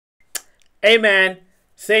Hey man,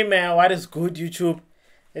 say man, what is good YouTube?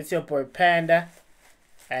 It's your boy Panda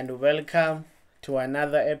and welcome to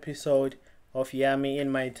another episode of Yummy in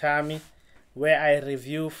My Tummy where I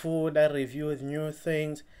review food, I review new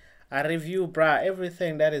things, I review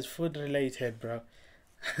everything that is food related bro.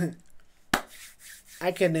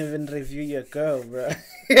 I can even review your girl bro.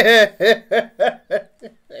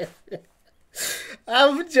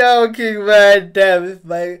 I'm joking man, damn if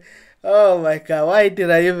my oh my god, why did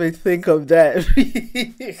I even think of that?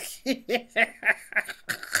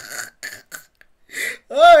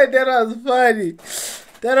 Oh, that was funny.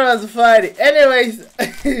 That was funny. Anyways,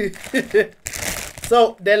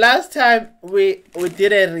 so the last time we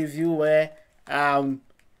did a review where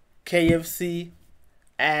KFC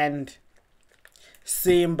and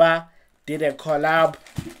Simba did a collab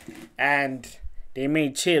and they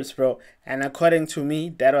made chips, bro. And according to me,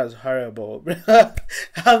 that was horrible, bro.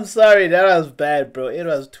 I'm sorry, that was bad, bro. It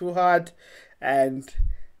was too hot and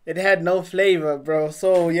it had no flavor, bro.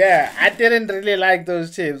 So yeah, I didn't really like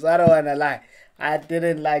those chips. I don't wanna lie. I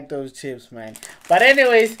didn't like those chips, man. But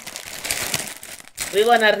anyways, we're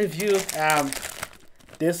gonna review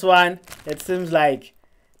this one. It seems like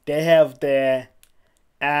they have the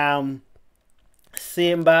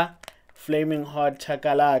Simba flaming hot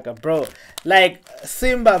chakalaka, bro. Like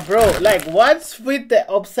Simba, bro. Like what's with the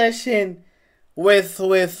obsession with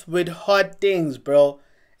hot things, bro?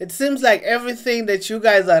 It seems like everything that you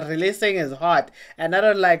guys are releasing is hot, and I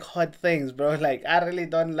don't like hot things, bro. Like I really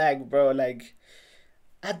don't like, bro. Like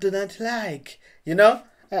I do not like, you know.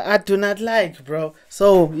 I do not like, bro.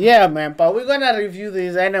 So yeah, man. But we're gonna review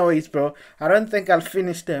these anyways, bro. I don't think I'll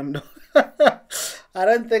finish them, though. I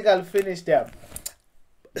don't think I'll finish them.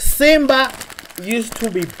 Simba used to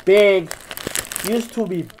be big. Used to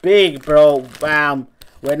be big, bro.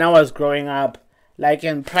 When I was growing up, like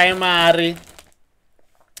in primary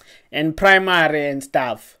and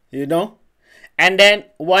stuff, you know. And then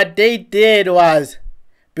what they did was,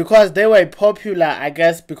 because they were popular, I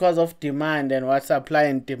guess because of demand and what supply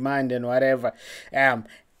and demand and whatever,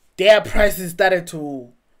 their prices started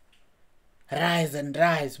to rise and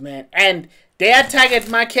rise, man. And their target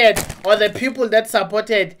market, or the people that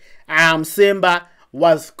supported Simba,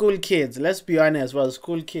 was school kids. Let's be honest, was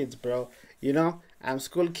school kids, bro. You know,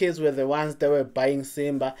 school kids were the ones that were buying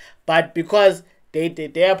Simba, but because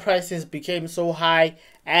their prices became so high,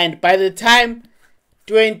 and by the time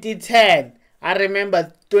 2010, I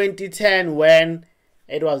remember 2010 when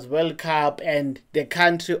it was World Cup and the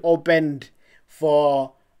country opened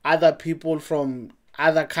for other people from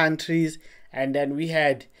other countries, and then we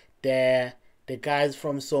had the guys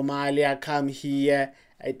from Somalia come here,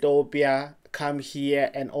 Ethiopia come here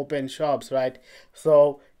and open shops, right?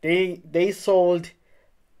 So they sold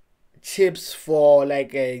chips for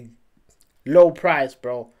like a low price,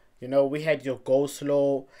 bro. You know, we had your go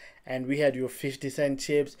slow and we had your 50-cent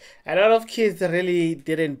chips. A lot of kids really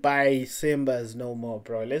didn't buy Simbas no more,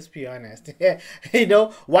 bro. Let's be honest. You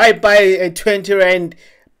know, why buy a 20 rand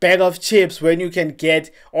bag of chips when you can get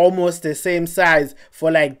almost the same size for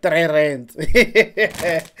like 3 rand?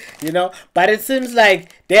 You know, but it seems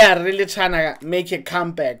like they are really trying to make a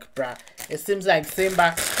comeback, bruh. It seems like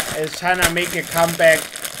Simba is trying to make a comeback.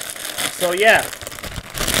 So yeah,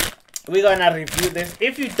 we're gonna review this.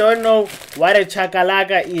 If you don't know what a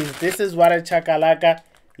chakalaka is, this is what a chakalaka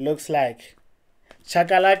looks like.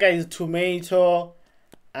 Chakalaka is tomato.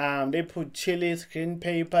 They put chilies, green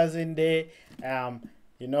peppers in there.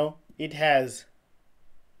 You know, it has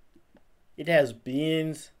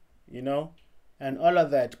beans, you know, and all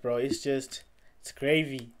of that, bro. It's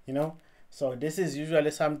gravy, you know. So this is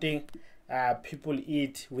usually something people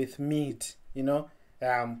eat with meat, you know.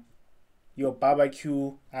 Your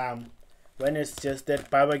barbecue, when it's just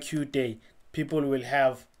that barbecue day, people will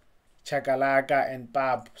have chakalaka and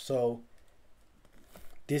pap. So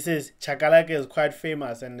this is chakalaka is quite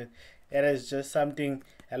famous, and it is just something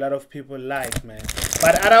a lot of people like, man.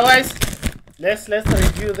 But otherwise, let's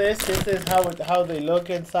review this. This is how they look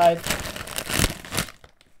inside.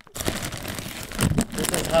 This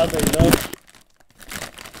is how they look.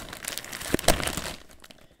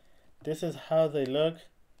 This is how they look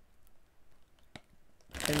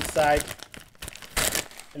inside.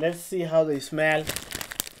 Let's see how they smell.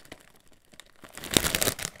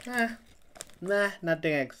 Nah,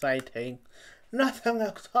 nothing exciting. Nothing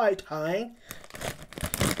exciting.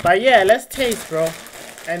 But yeah, let's taste, bro,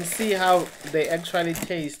 and see how they actually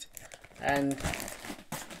taste. And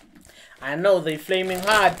I know they flaming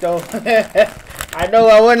hot, though. I know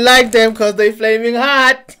I won't like them because they flaming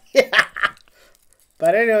hot.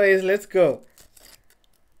 But anyways, let's go.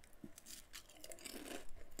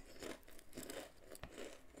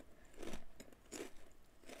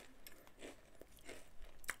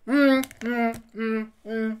 Ah.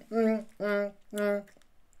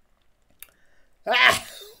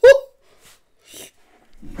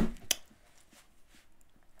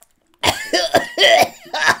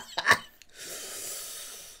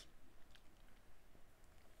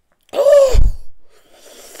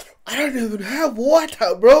 I don't even have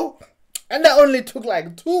water, bro. And I only took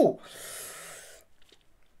like 2.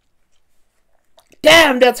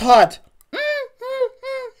 Damn, that's hot.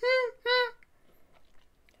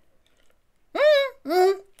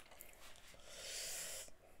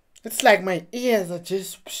 It's like my ears are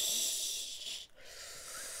just...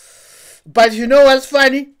 But you know what's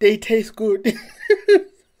funny? They taste good.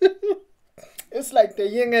 It's like the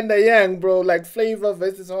yin and the yang, bro. Like flavor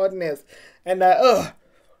versus hotness. And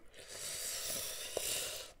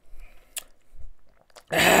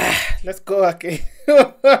let's go again.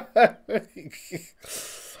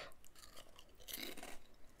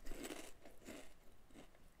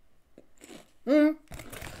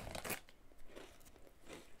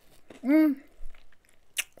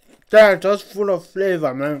 They're just full of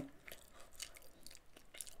flavor, man.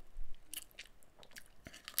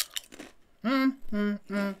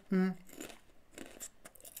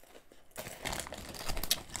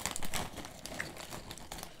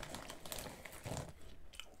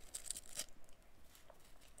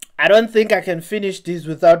 I don't think I can finish this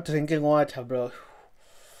without drinking water, bro.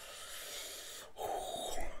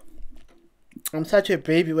 I'm such a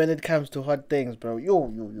baby when it comes to hot things, bro.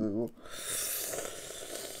 Yo.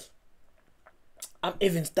 I'm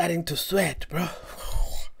even starting to sweat, bro.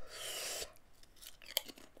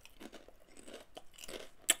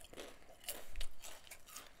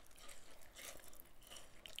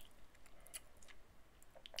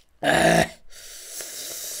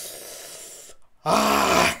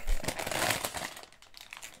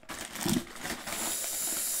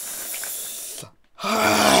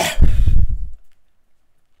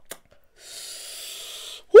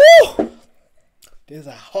 These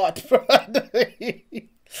are hot, bro.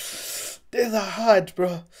 These are hot,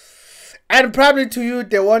 bro. And probably to you,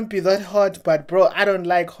 they won't be that hot, but bro, I don't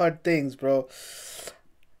like hot things, bro.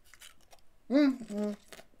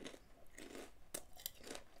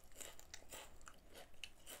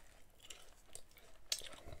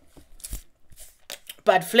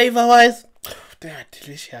 But flavor-wise, they are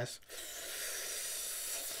delicious.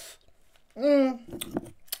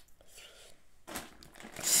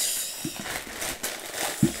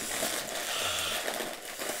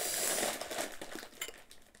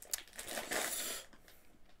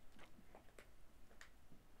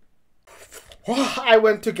 Oh, I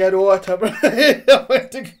went to get water, bro. I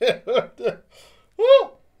went to get water.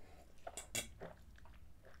 Oh.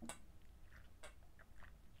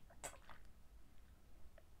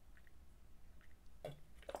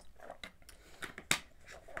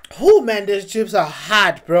 Oh man, these chips are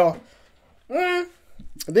hot, bro.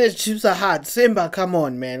 These chips are hot. Simba, come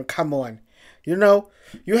on, man. Come on. You know,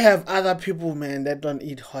 you have other people, man, that don't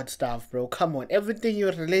eat hot stuff, bro. Come on. Everything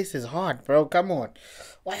you release is hot, bro. Come on.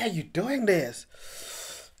 Why are you doing this?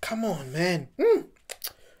 Come on, man.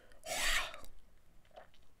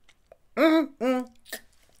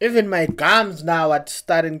 Even my gums now are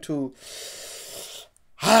starting to...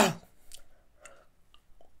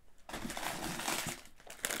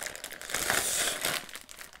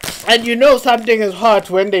 And you know something is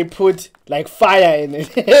hot when they put like fire in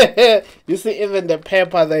it. You see, even the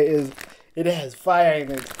pepper it has fire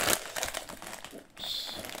in it.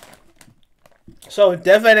 So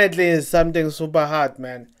definitely is something super hot,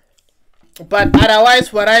 man. But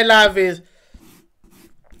otherwise, what I love is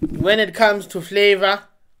when it comes to flavor.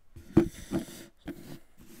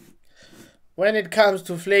 When it comes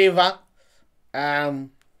to flavor,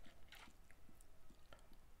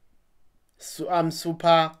 so I'm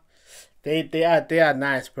super. They are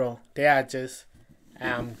nice, bro. They are just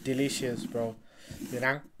delicious, bro. You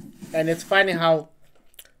know, and it's funny how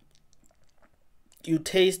you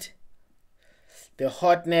taste the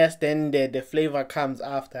hotness, then the flavor comes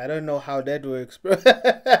after. I don't know how that works, bro.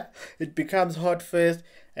 It becomes hot first,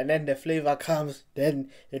 and then the flavor comes,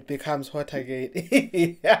 then it becomes hot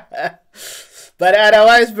again. But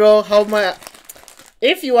otherwise, bro, how much?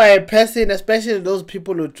 If you are a person, especially those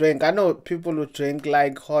people who drink, I know people who drink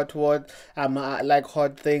like hot water, like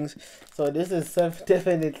hot things. So this is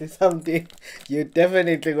definitely something you're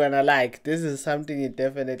definitely gonna like. This is something you're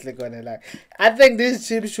definitely gonna like. I think these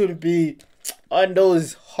chips should be on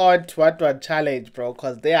those hot what challenge, bro,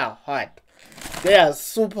 because they are hot. They are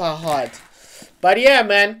super hot. But yeah,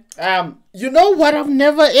 man. You know what? I've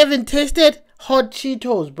never even tasted hot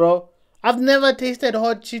Cheetos, bro. I've never tasted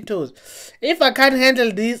hot Cheetos. If I can't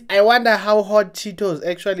handle these, I wonder how hot Cheetos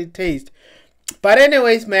actually taste. But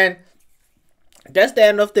anyways, man, that's the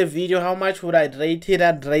end of the video. How much would I rate it?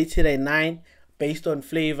 I'd rate it a 9 based on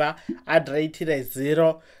flavor. I'd rate it a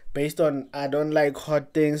 0 based on I don't like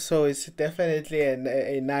hot things. So it's definitely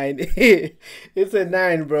a 9. It's a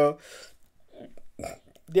 9, bro.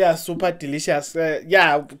 They are super delicious.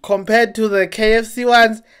 Yeah, compared to the KFC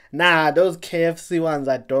ones, nah, those KFC ones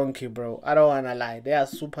are donkey, bro. I don't wanna lie, they are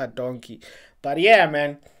super donkey. But yeah,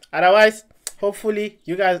 man. Otherwise, hopefully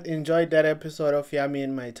you guys enjoyed that episode of Yummy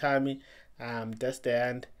in My Tummy. That's the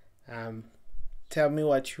end. Tell me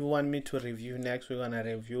what you want me to review next. We're gonna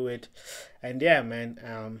review it. And yeah,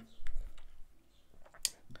 man.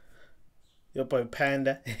 Your boy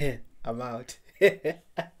Panda. I'm out.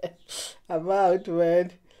 I'm out,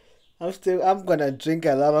 man. I'm gonna drink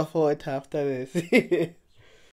a lot of water after this.